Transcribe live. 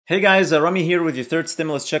Hey guys, Rami here with your third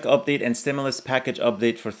stimulus check update and stimulus package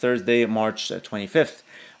update for Thursday, March 25th.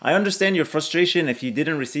 I understand your frustration if you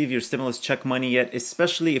didn't receive your stimulus check money yet,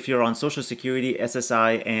 especially if you're on Social Security,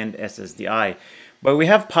 SSI, and SSDI. But we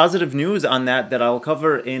have positive news on that I'll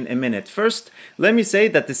cover in a minute. First, let me say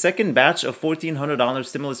that the second batch of $1,400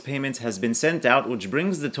 stimulus payments has been sent out, which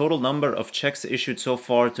brings the total number of checks issued so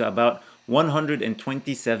far to about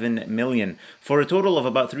 127 million, for a total of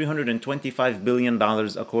about $325 billion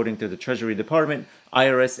according to the Treasury Department,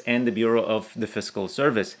 IRS, and the Bureau of the Fiscal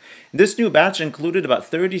Service. This new batch included about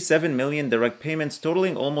 37 million direct payments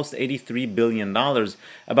totaling almost $83 billion.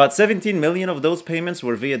 About 17 million of those payments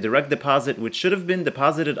were via direct deposit, which should have been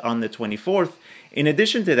deposited on the 24th. In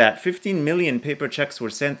addition to that, 15 million paper checks were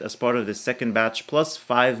sent as part of the second batch, plus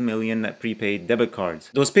 5 million prepaid debit cards.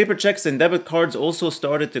 Those paper checks and debit cards also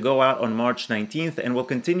started to go out on March 19th and will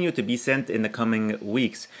continue to be sent in the coming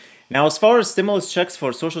weeks. Now, as far as stimulus checks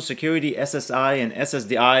for Social Security, SSI, and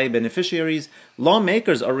SSDI beneficiaries,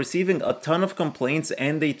 lawmakers are receiving a ton of complaints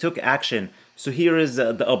and they took action. So here is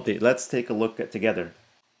the update. Let's take a look together.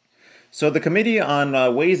 So the Committee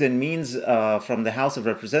on Ways and Means from the House of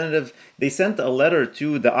Representatives, they sent a letter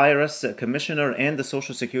to the IRS Commissioner and the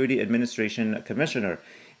Social Security Administration Commissioner.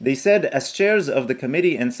 They said, as chairs of the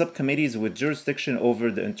committee and subcommittees with jurisdiction over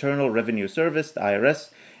the Internal Revenue Service, the IRS,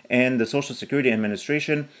 and the Social Security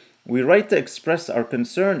Administration, we write to express our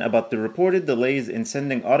concern about the reported delays in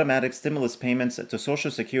sending automatic stimulus payments to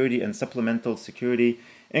Social Security and Supplemental Security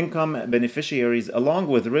income beneficiaries, along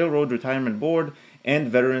with Railroad Retirement Board and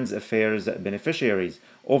Veterans Affairs beneficiaries.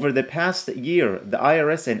 Over the past year, the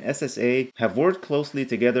IRS and SSA have worked closely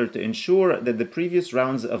together to ensure that the previous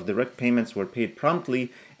rounds of direct payments were paid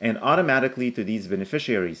promptly and automatically to these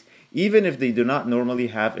beneficiaries, even if they do not normally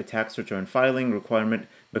have a tax return filing requirement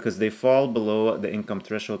because they fall below the income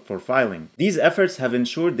threshold for filing. These efforts have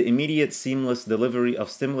ensured the immediate, seamless delivery of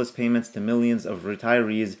stimulus payments to millions of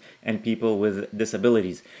retirees and people with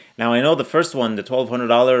disabilities. Now, I know the first one, the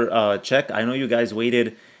 $1,200 check, I know you guys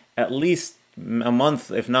waited at least a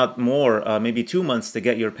month, if not more, maybe 2 months to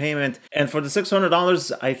get your payment. And for the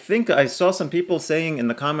 $600, I think I saw some people saying in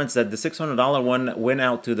the comments that the $600 one went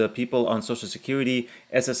out to the people on Social Security,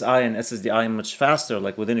 SSI, and SSDI much faster,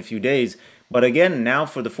 like within a few days. But again, now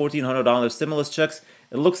for the $1,400 stimulus checks,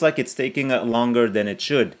 it looks like it's taking longer than it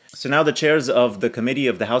should. So now the chairs of the committee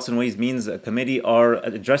of the House and Ways Means Committee are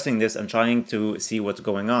addressing this and trying to see what's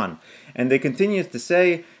going on. And they continue to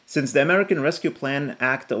say, since the American Rescue Plan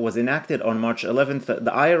Act was enacted on March 11th,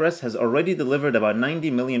 the IRS has already delivered about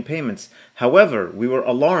 90 million payments. However, we were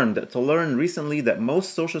alarmed to learn recently that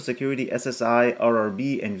most Social Security, SSI,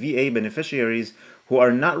 RRB, and VA beneficiaries who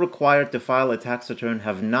are not required to file a tax return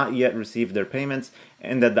have not yet received their payments,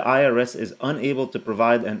 and that the IRS is unable to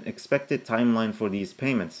provide an expected timeline for these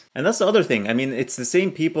payments. And that's the other thing. I mean, it's the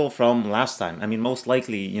same people from last time. I mean, most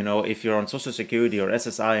likely, you know, if you're on Social Security or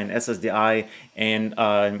SSI and SSDI and,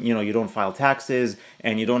 you know, you don't file taxes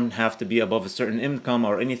and you don't have to be above a certain income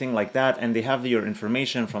or anything like that, and they have your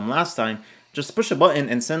information from last time, just push a button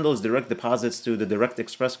and send those direct deposits to the Direct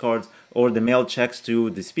Express cards or the mail checks to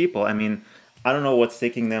these people. I mean, I don't know what's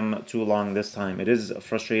taking them too long this time. It is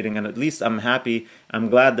frustrating, and at least I'm happy. I'm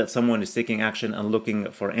glad that someone is taking action and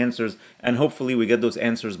looking for answers, and hopefully we get those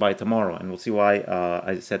answers by tomorrow, and we'll see why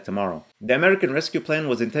I said tomorrow. The American Rescue Plan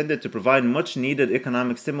was intended to provide much-needed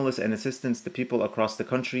economic stimulus and assistance to people across the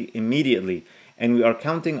country immediately, and we are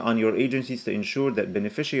counting on your agencies to ensure that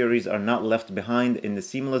beneficiaries are not left behind in the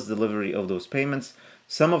seamless delivery of those payments.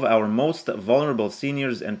 Some of our most vulnerable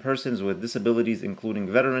seniors and persons with disabilities,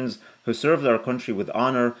 including veterans who served our country with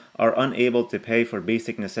honor, are unable to pay for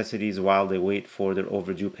basic necessities while they wait for their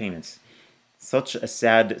overdue payments. Such a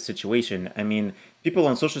sad situation. I mean, people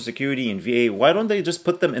on Social Security and VA, why don't they just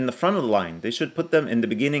put them in the front of the line? They should put them in the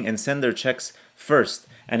beginning and send their checks first.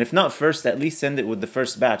 And if not first, at least send it with the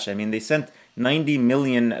first batch. I mean, they sent 90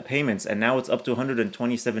 million payments, and now it's up to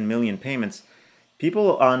 127 million payments.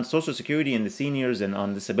 People on Social Security and the seniors and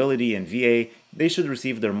on disability and VA, they should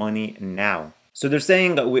receive their money now. So they're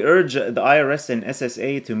saying that we urge the IRS and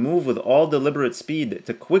SSA to move with all deliberate speed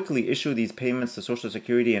to quickly issue these payments to Social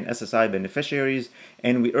Security and SSI beneficiaries,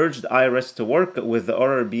 and we urge the IRS to work with the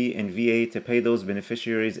RRB and VA to pay those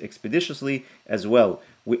beneficiaries expeditiously as well.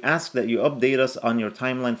 We ask that you update us on your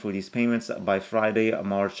timeline for these payments by Friday,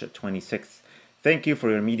 March 26th. Thank you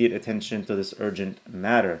for your immediate attention to this urgent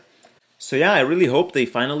matter. So yeah, I really hope they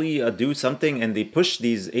finally do something and they push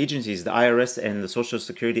these agencies, the IRS and the Social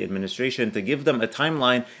Security Administration, to give them a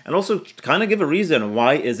timeline and also kind of give a reason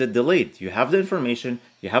why is it delayed. You have the information,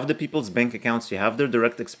 you have the people's bank accounts, you have their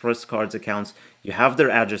Direct Express cards accounts, you have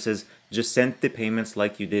their addresses. just send the payments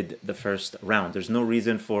like you did the first round. There's no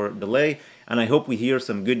reason for delay, and I hope we hear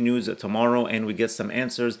some good news tomorrow and we get some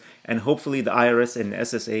answers, and hopefully the IRS and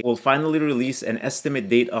SSA will finally release an estimate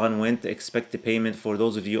date on when to expect the payment for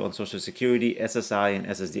those of you on Social Security, SSI and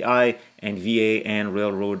SSDI, and VA and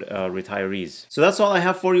railroad retirees. So that's all I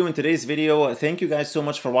have for you in today's video. Thank you guys so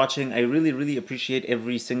much for watching. I really appreciate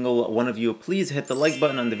every single one of you. Please hit the like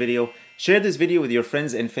button on the video, share this video with your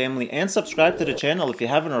friends and family, and subscribe to the channel if you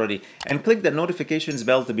haven't already, and click that notifications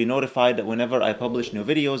bell to be notified whenever I publish new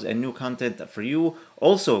videos and new content for you.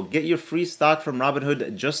 Also, get your free stock from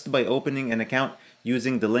Robinhood just by opening an account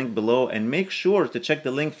using the link below, and make sure to check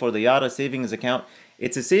the link for the Yara savings account.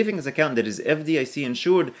 It's a savings account that is FDIC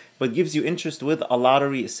insured but gives you interest with a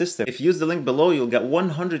lottery system. If you use the link below, you'll get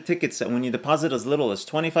 100 tickets when you deposit as little as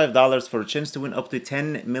 $25 for a chance to win up to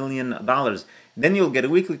 $10 million. Then you'll get a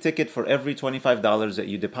weekly ticket for every $25 that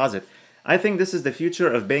you deposit. I think this is the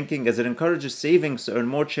future of banking, as it encourages savings to earn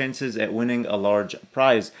more chances at winning a large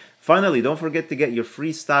prize. Finally, don't forget to get your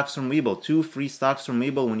free stocks from Webull. 2 free stocks from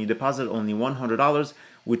Webull when you deposit only $100,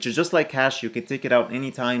 which is just like cash. You can take it out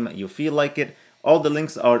anytime you feel like it. All the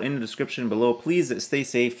links are in the description below. Please stay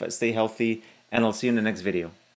safe, stay healthy, and I'll see you in the next video.